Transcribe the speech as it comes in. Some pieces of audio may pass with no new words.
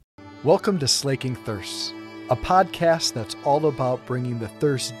Welcome to Slaking Thirsts, a podcast that's all about bringing the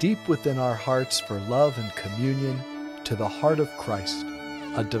thirst deep within our hearts for love and communion to the heart of Christ,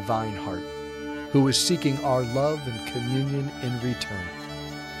 a divine heart, who is seeking our love and communion in return.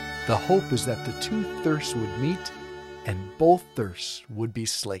 The hope is that the two thirsts would meet and both thirsts would be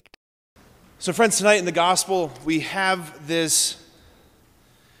slaked. So friends, tonight in the gospel, we have this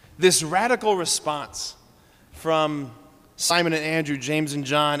radical response from Simon and Andrew, James and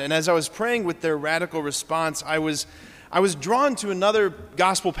John. And as I was praying with their radical response, I was drawn to another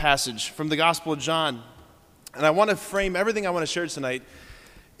gospel passage from the Gospel of John. And I want to frame everything I want to share tonight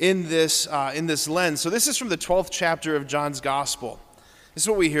in this lens. So this is from the 12th chapter of John's Gospel. This is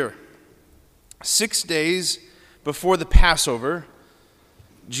what we hear. 6 days before the Passover,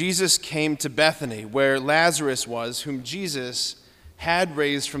 Jesus came to Bethany, where Lazarus was, whom Jesus had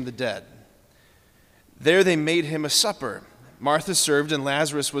raised from the dead. There they made him a supper. Martha served, and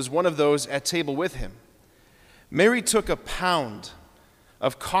Lazarus was one of those at table with him. Mary took a pound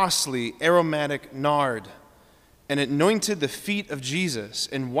of costly aromatic nard and anointed the feet of Jesus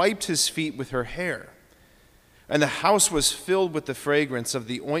and wiped his feet with her hair. And the house was filled with the fragrance of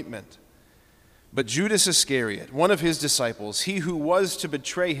the ointment. But Judas Iscariot, one of his disciples, he who was to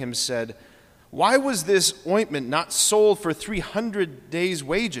betray him, said, "Why was this ointment not sold for 300 days'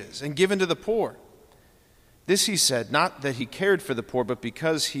 wages and given to the poor?" This he said, not that he cared for the poor, but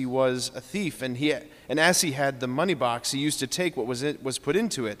because he was a thief, and as he had the money box, he used to take what was put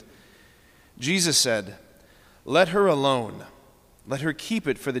into it. Jesus said, "Let her alone. Let her keep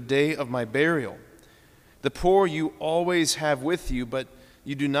it for the day of my burial. The poor you always have with you, but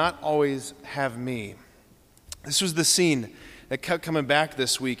you do not always have me." This was the scene that kept coming back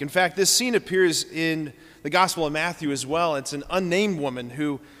this week. In fact, this scene appears in the Gospel of Matthew as well. It's an unnamed woman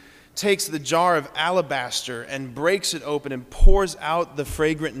who takes the jar of alabaster and breaks it open and pours out the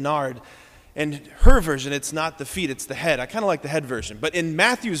fragrant nard. In her version, it's not the feet, it's the head. I kind of like the head version. But in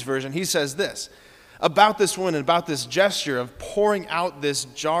Matthew's version, he says this about this woman and about this gesture of pouring out this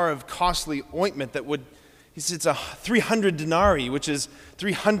jar of costly ointment that would, he says, it's 300 denarii, which is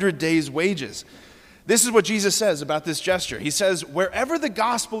 300 days' wages. This is what Jesus says about this gesture. He says, wherever the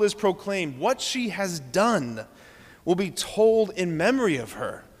gospel is proclaimed, what she has done will be told in memory of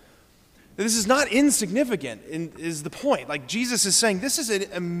her. This is not insignificant, is the point. Like Jesus is saying, this is an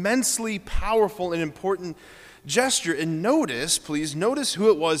immensely powerful and important gesture. And please notice who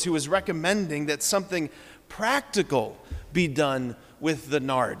it was who was recommending that something practical be done with the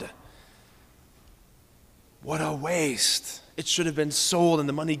nard. What a waste. It should have been sold and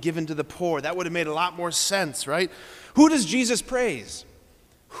the money given to the poor. That would have made a lot more sense, right? Who does Jesus praise?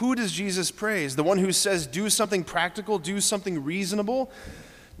 Who does Jesus praise? The one who says, do something practical, do something reasonable?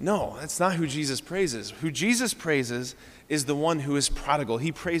 No, that's not who Jesus praises. Who Jesus praises is the one who is prodigal.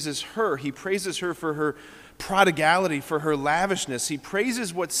 He praises her. He praises her for her prodigality, for her lavishness. He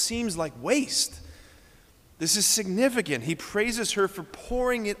praises what seems like waste. This is significant. He praises her for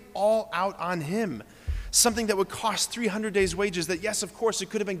pouring it all out on him. Something that would cost 300 days' wages that, yes, of course, it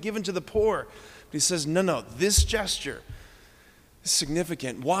could have been given to the poor. But he says, no, this gesture is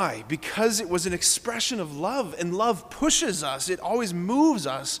significant. Why? Because it was an expression of love, and love pushes us. It always moves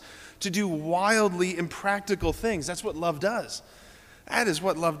us to do wildly impractical things. That's what love does. That is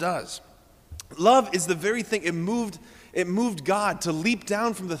what love does. Love is the very thing. It moved God to leap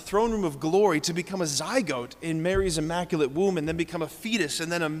down from the throne room of glory to become a zygote in Mary's immaculate womb and then become a fetus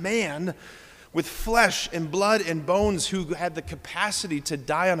and then a man with flesh and blood and bones who had the capacity to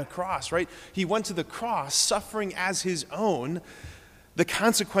die on a cross, right? He went to the cross suffering as his own the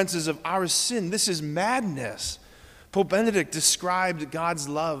consequences of our sin. This is madness. Pope Benedict described God's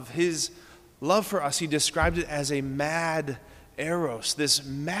love, his love for us, he described it as a mad eros, this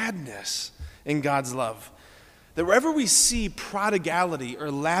madness in God's love. That wherever we see prodigality or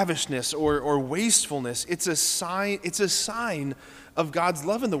lavishness or wastefulness, it's a sign of God's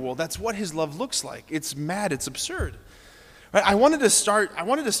love in the world. That's what his love looks like. It's mad, it's absurd. Right? I wanted to start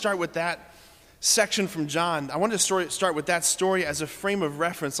with that section from John. I wanted to start with that story as a frame of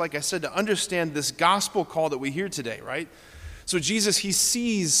reference, like I said, to understand this gospel call that we hear today, right? So Jesus, he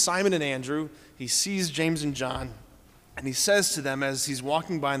sees Simon and Andrew, he sees James and John, and he says to them as he's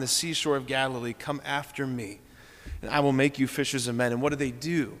walking by on the seashore of Galilee, "Come after me, and I will make you fishers of men." And what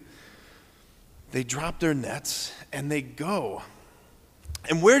do? They drop their nets and they go.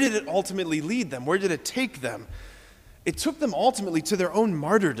 And where did it ultimately lead them? Where did it take them? It took them ultimately to their own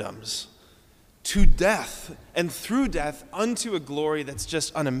martyrdoms, to death, and through death unto a glory that's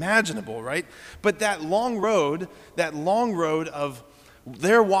just unimaginable, right? But that long road of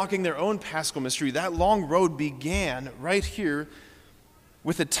their walking their own paschal mystery, that long road began right here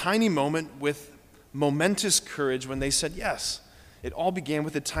with a tiny moment, with momentous courage when they said yes. It all began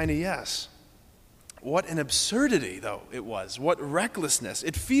with a tiny yes. What an absurdity, though, it was. What recklessness.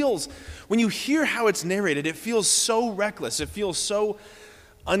 It feels, when you hear how it's narrated, it feels so reckless. It feels so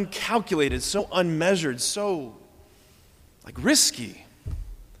uncalculated, so unmeasured, so risky,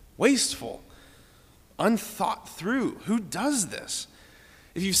 wasteful, unthought through. Who does this?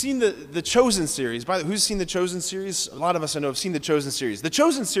 If you've seen the Chosen series, by the way, who's seen the Chosen series? A lot of us I know have seen the Chosen series. The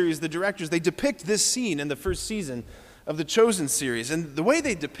Chosen series, the directors, they depict this scene in the first season of the Chosen series. And the way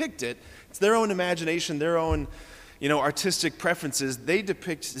they depict it, it's their own imagination, their own, artistic preferences. They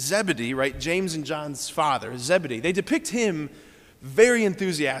depict Zebedee, right? James and John's father, Zebedee. They depict him very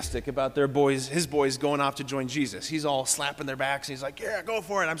enthusiastic about his boys going off to join Jesus. He's all slapping their backs. And he's like, yeah, go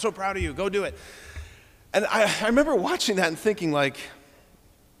for it. I'm so proud of you. Go do it. And I remember watching that and thinking,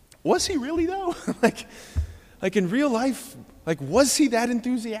 was he really though? like in real life, was he that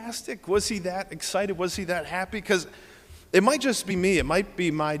enthusiastic? Was he that excited? Was he that happy? Because it might just be me. It might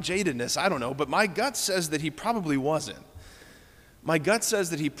be my jadedness. I don't know. But my gut says that he probably wasn't. My gut says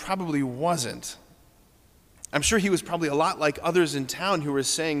that he probably wasn't. I'm sure he was probably a lot like others in town who were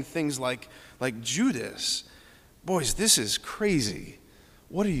saying things like Judas, boys, this is crazy.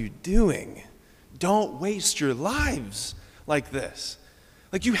 What are you doing? Don't waste your lives like this.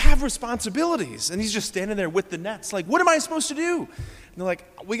 You have responsibilities. And he's just standing there with the nets. What am I supposed to do? And they're like,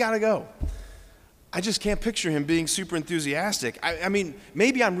 we got to go. I just can't picture him being super enthusiastic. I mean,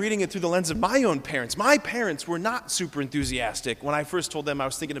 maybe I'm reading it through the lens of my own parents. My parents were not super enthusiastic when I first told them I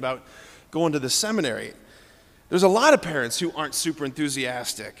was thinking about going to the seminary. There's a lot of parents who aren't super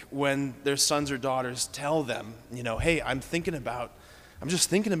enthusiastic when their sons or daughters tell them, hey, I'm just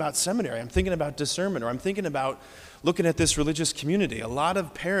thinking about seminary. I'm thinking about discernment, or I'm thinking about looking at this religious community. A lot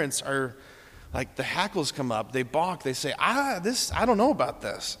of parents are the hackles come up. They balk. They say, I don't know about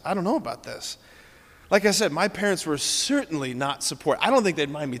this. I don't know about this. Like I said, my parents were certainly not supportive. I don't think they'd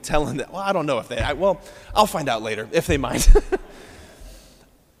mind me telling that. Well, I don't know if I'll find out later if they mind.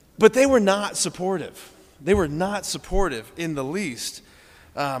 But they were not supportive. They were not supportive in the least.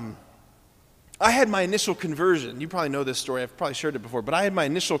 I had my initial conversion. You probably know this story. I've probably shared it before. But I had my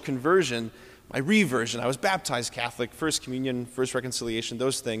initial conversion, my reversion. I was baptized Catholic, first communion, first reconciliation,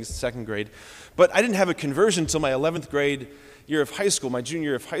 those things, second grade. But I didn't have a conversion until my 11th grade year of high school, my junior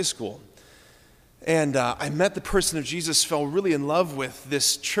year of high school. And I met the person of Jesus, fell really in love with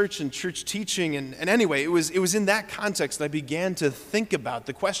this church and church teaching. And anyway, it was in that context that I began to think about,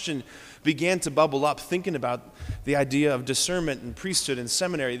 the question began to bubble up, thinking about the idea of discernment and priesthood and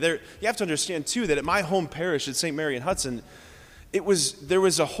seminary. You have to understand, too, that at my home parish at St. Mary in Hudson, there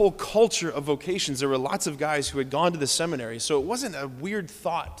was a whole culture of vocations. There were lots of guys who had gone to the seminary. So it wasn't a weird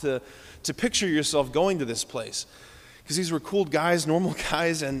thought to picture yourself going to this place. Because these were cool guys, normal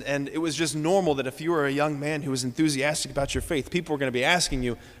guys, and it was just normal that if you were a young man who was enthusiastic about your faith, people were going to be asking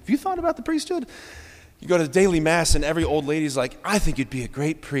you, have you thought about the priesthood? You go to daily mass and every old lady's like, I think you'd be a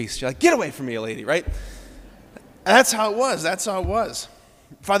great priest. You're like, get away from me, lady, right? And that's how it was.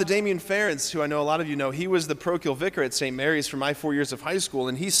 Father Damien Ferentz, who I know a lot of you know, he was the parochial vicar at St. Mary's for my 4 years of high school,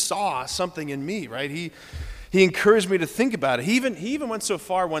 and he saw something in me, right? He encouraged me to think about it. He even went so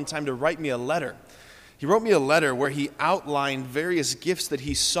far one time to write me a letter. He wrote me a letter where he outlined various gifts that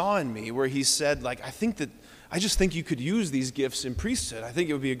he saw in me, where he said, I just think you could use these gifts in priesthood. I think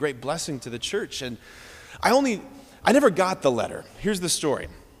it would be a great blessing to the church. And I never got the letter. Here's the story.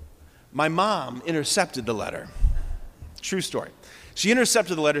 My mom intercepted the letter. True story. She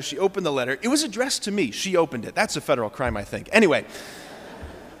intercepted the letter. She opened the letter. It was addressed to me. She opened it. That's a federal crime, I think. Anyway,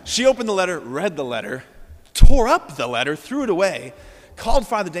 she opened the letter, read the letter, tore up the letter, threw it away, called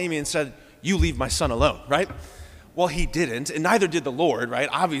Father Damien and said, you leave my son alone, right? Well, he didn't, and neither did the Lord, right?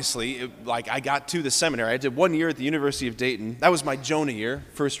 Obviously, I got to the seminary. I did 1 year at the University of Dayton. That was my Jonah year,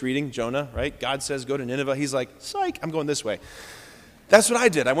 first reading, Jonah, right? God says, go to Nineveh. He's like, psych, I'm going this way. That's what I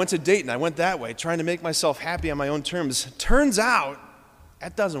did. I went to Dayton. I went that way, trying to make myself happy on my own terms. Turns out,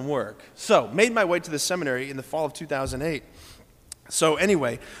 that doesn't work. So, made my way to the seminary in the fall of 2008. So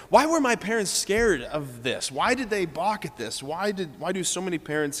anyway, why were my parents scared of this? Why did they balk at this? Why do so many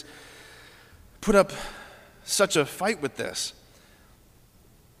parents put up such a fight with this?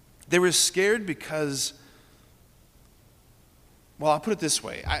 They were scared because, well, I'll put it this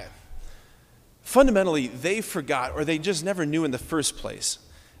way. Fundamentally, they forgot, or they just never knew in the first place.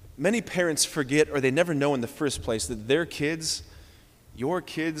 Many parents forget, or they never know in the first place, that their kids, your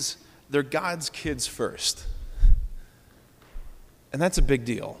kids, they're God's kids first. And that's a big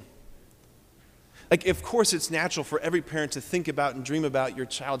deal. Of course, it's natural for every parent to think about and dream about your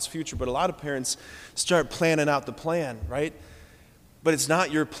child's future, but a lot of parents start planning out the plan, right? But it's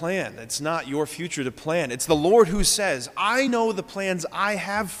not your plan. It's not your future to plan. It's the Lord who says, I know the plans I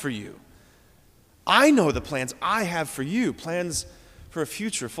have for you. I know the plans I have for you, plans for a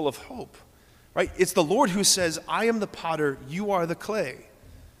future full of hope. Right? It's the Lord who says, I am the potter, you are the clay.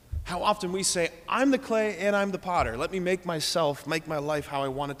 How often we say, I'm the clay and I'm the potter. Let me make my life how I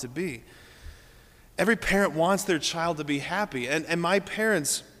want it to be. Every parent wants their child to be happy. And my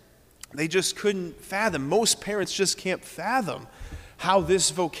parents, they just couldn't fathom. Most parents just can't fathom how this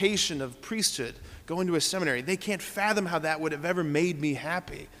vocation of priesthood, going to a seminary, they can't fathom how that would have ever made me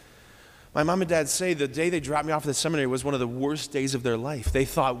happy. My mom and dad say the day they dropped me off at the seminary was one of the worst days of their life. They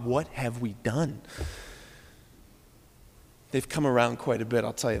thought, what have we done? They've come around quite a bit,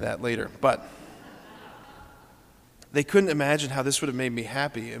 I'll tell you that later. But they couldn't imagine how this would have made me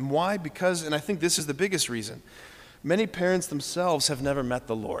happy. And why? Because, and I think this is the biggest reason, many parents themselves have never met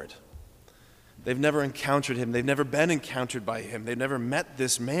the Lord. They've never encountered him. They've never been encountered by him. They've never met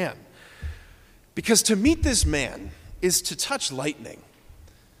this man. Because to meet this man is to touch lightning.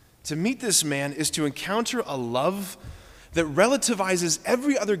 To meet this man is to encounter a love that relativizes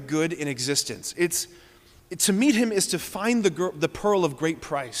every other good in existence. To meet him is to find the pearl of great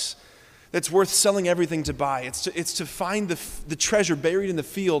price that's worth selling everything to buy. It's to find the treasure buried in the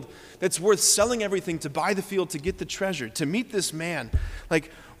field that's worth selling everything to buy the field to get the treasure. To meet this man,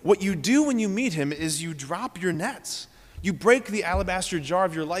 like what you do when you meet him is you drop your nets. You break the alabaster jar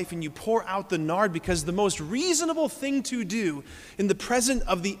of your life and you pour out the nard, because the most reasonable thing to do in the presence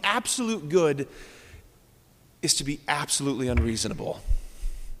of the absolute good is to be absolutely unreasonable.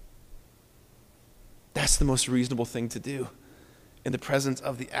 That's the most reasonable thing to do in the presence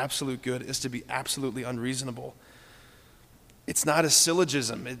of the absolute good, is to be absolutely unreasonable. It's not a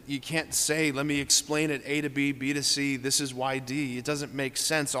syllogism. You can't say, let me explain it A to B, B to C, this is why D. It doesn't make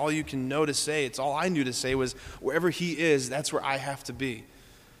sense. All you can know to say, it's all I knew to say was, wherever he is, that's where I have to be.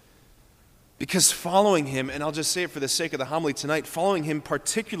 Because following him, and I'll just say it for the sake of the homily tonight, following him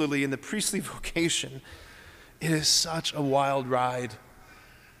particularly in the priestly vocation, it is such a wild ride.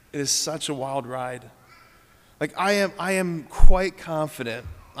 It is such a wild ride. Like I am quite confident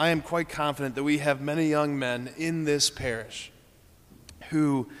that we have many young men in this parish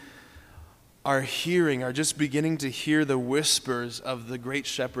who are just beginning to hear the whispers of the great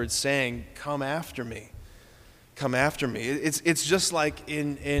shepherd saying, come after me. Come after me. It's just like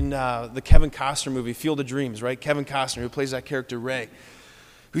in the Kevin Costner movie, Field of Dreams, right? Kevin Costner, who plays that character Ray,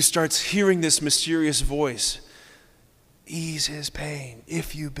 who starts hearing this mysterious voice. Ease his pain.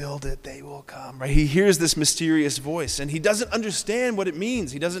 If you build it, they will come. Right? He hears this mysterious voice, and he doesn't understand what it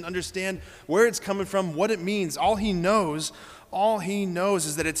means. He doesn't understand where it's coming from, what it means. All he knows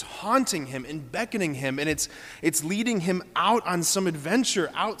is that it's haunting him and beckoning him, and it's leading him out on some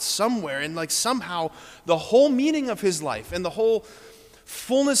adventure, out somewhere, and like somehow the whole meaning of his life and the whole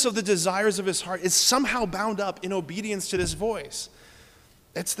fullness of the desires of his heart is somehow bound up in obedience to this voice.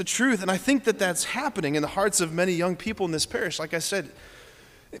 It's the truth, and I think that that's happening in the hearts of many young people in this parish. Like I said,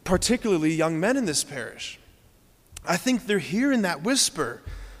 particularly young men in this parish. I think they're hearing that whisper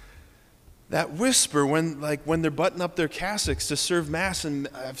when they're buttoning up their cassocks to serve Mass, and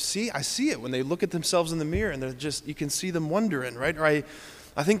I see it when they look at themselves in the mirror, and you can see them wondering, right? Or I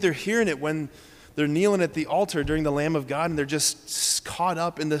think they're hearing it when they're kneeling at the altar during the Lamb of God, and they're just caught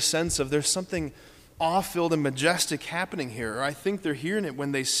up in the sense of there's something awe-filled and majestic happening here. Or I think they're hearing it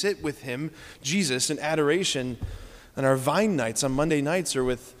when they sit with him, Jesus, in adoration on our Vine nights on Monday nights, or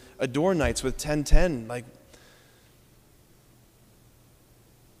with Adore nights with 10:10.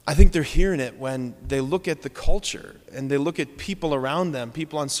 I think they're hearing it when they look at the culture and they look at people around them,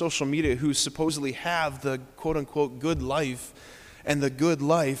 people on social media who supposedly have the quote-unquote good life, and the good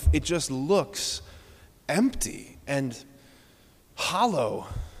life, it just looks empty and hollow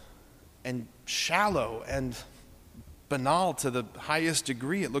and shallow and banal to the highest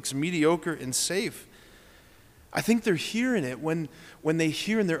degree. It looks mediocre and safe. I think they're hearing it when they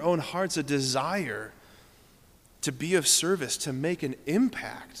hear in their own hearts a desire to be of service, to make an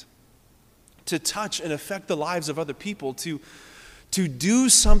impact, to touch and affect the lives of other people, to do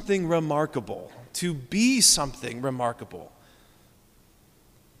something remarkable, to be something remarkable.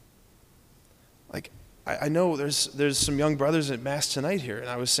 I know there's some young brothers at Mass tonight here, and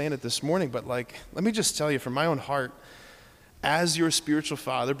I was saying it this morning, but let me just tell you from my own heart, as your spiritual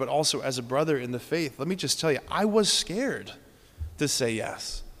father, but also as a brother in the faith, let me just tell you, I was scared to say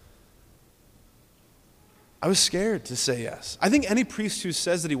yes. I was scared to say yes. I think any priest who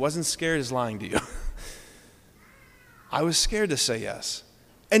says that he wasn't scared is lying to you. I was scared to say yes.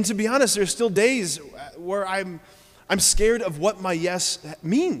 And to be honest, there's still days where I'm scared of what my yes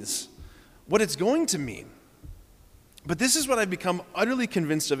means, what it's going to mean. But this is what I've become utterly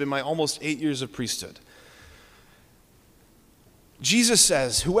convinced of in my almost 8 years of priesthood. Jesus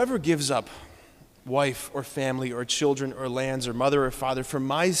says, whoever gives up wife or family or children or lands or mother or father for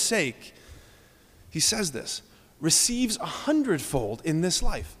my sake, he says this, receives 100-fold in this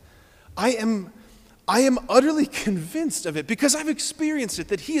life. I am utterly convinced of it because I've experienced it,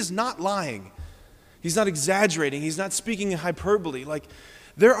 that he is not lying. He's not exaggerating. He's not speaking in hyperbole. Like,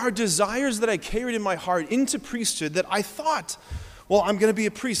 there are desires that I carried in my heart into priesthood that I thought, well, I'm going to be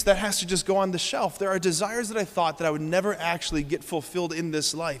a priest. That has to just go on the shelf. There are desires that I thought that I would never actually get fulfilled in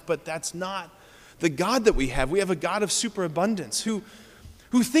this life, but that's not the God that we have. We have a God of superabundance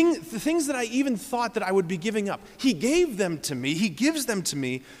the things that I even thought that I would be giving up, he gave them to me. He gives them to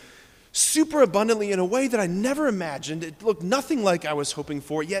me super abundantly in a way that I never imagined. It looked nothing like I was hoping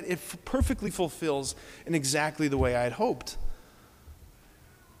for, yet it perfectly fulfills in exactly the way I had hoped.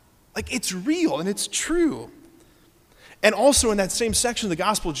 Like, it's real and it's true. And also in that same section of the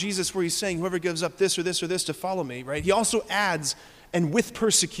gospel, Jesus, where he's saying, whoever gives up this or this or this to follow me, right? He also adds, and with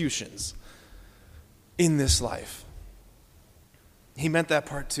persecutions in this life. He meant that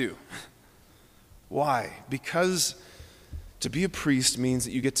part too. Why? Because to be a priest means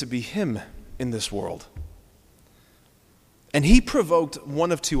that you get to be him in this world. And he provoked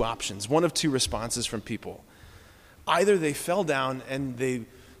one of two options, one of two responses from people. Either they fell down and they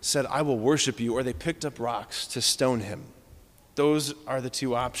said, I will worship you, or they picked up rocks to stone him. Those are the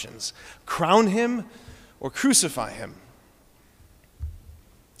two options. Crown him or crucify him.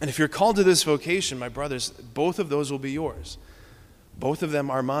 And if you're called to this vocation, my brothers, both of those will be yours. Both of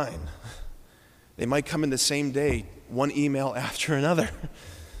them are mine. They might come in the same day, one email after another.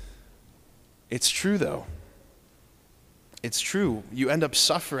 It's true, though. It's true. You end up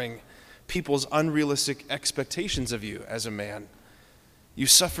suffering people's unrealistic expectations of you as a man. You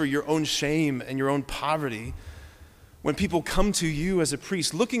suffer your own shame and your own poverty when people come to you as a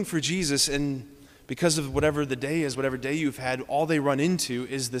priest looking for Jesus, and because of whatever the day is, whatever day you've had, all they run into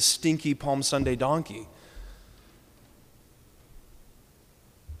is the stinky Palm Sunday donkey.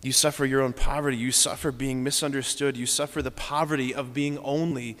 You suffer your own poverty. You suffer being misunderstood. You suffer the poverty of being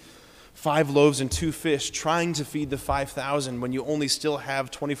only 5 loaves and 2 fish, trying to feed the 5,000 when you only still have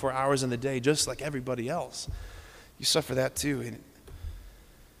 24 hours in the day, just like everybody else. You suffer that too.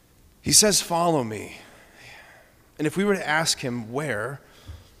 He says, follow me. And if we were to ask him where,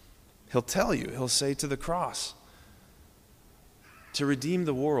 he'll tell you. He'll say, to the cross. To redeem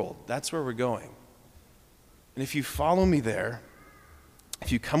the world. That's where we're going. And if you follow me there,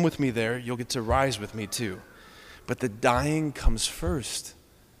 if you come with me there, you'll get to rise with me too. But the dying comes first.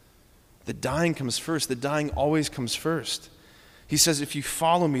 The dying comes first. The dying always comes first. He says, if you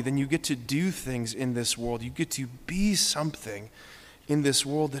follow me, then you get to do things in this world. You get to be something in this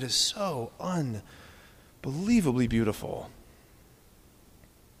world that is so unbelievably beautiful.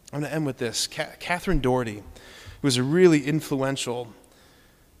 I'm going to end with this. Catherine Doherty, who was a really influential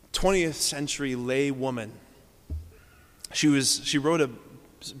 20th century lay woman. She wrote a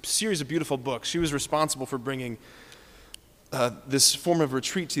series of beautiful books. She was responsible for bringing this form of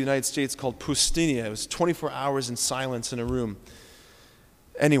retreat to the United States called Pustinia. It was 24 hours in silence in a room.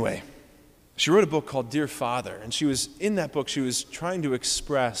 Anyway, she wrote a book called Dear Father, and in that book, she was trying to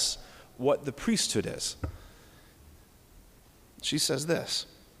express what the priesthood is. She says this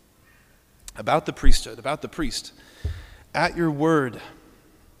about the priesthood, about the priest. At your word,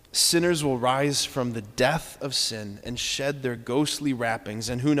 sinners will rise from the death of sin and shed their ghostly wrappings,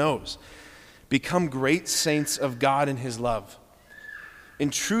 and who knows, become great saints of God in his love. In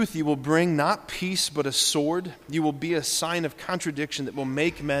truth, you will bring not peace but a sword. You will be a sign of contradiction that will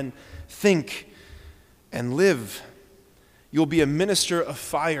make men think and live. You will be a minister of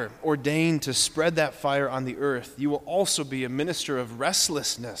fire, ordained to spread that fire on the earth. You will also be a minister of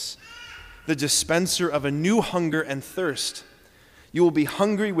restlessness, the dispenser of a new hunger and thirst. You will be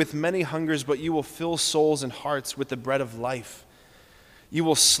hungry with many hungers, but you will fill souls and hearts with the bread of life. You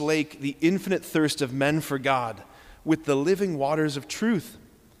will slake the infinite thirst of men for God with the living waters of truth.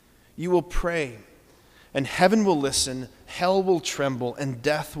 You will pray, and heaven will listen, hell will tremble, and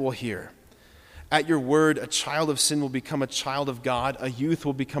death will hear. At your word, a child of sin will become a child of God, a youth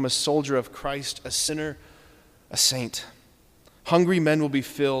will become a soldier of Christ, a sinner, a saint. Hungry men will be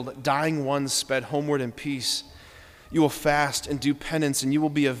filled, dying ones sped homeward in peace. You will fast and do penance, and you will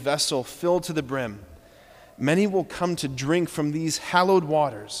be a vessel filled to the brim. Many will come to drink from these hallowed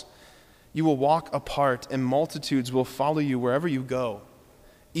waters. You will walk apart, and multitudes will follow you wherever you go,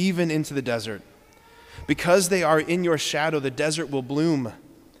 even into the desert. Because they are in your shadow, the desert will bloom.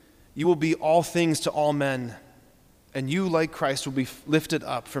 You will be all things to all men, and you, like Christ, will be lifted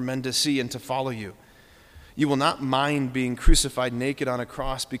up for men to see and to follow you. You will not mind being crucified naked on a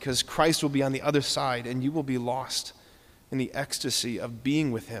cross, because Christ will be on the other side, and you will be lost in the ecstasy of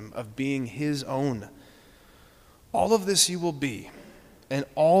being with him, of being his own. All of this you will be, and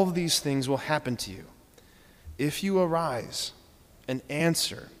all of these things will happen to you if you arise and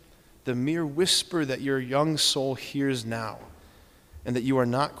answer the mere whisper that your young soul hears now and that you are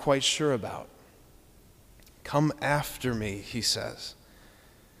not quite sure about. Come after me, he says,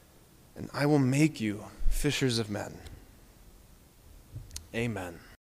 and I will make you fishers of men. Amen.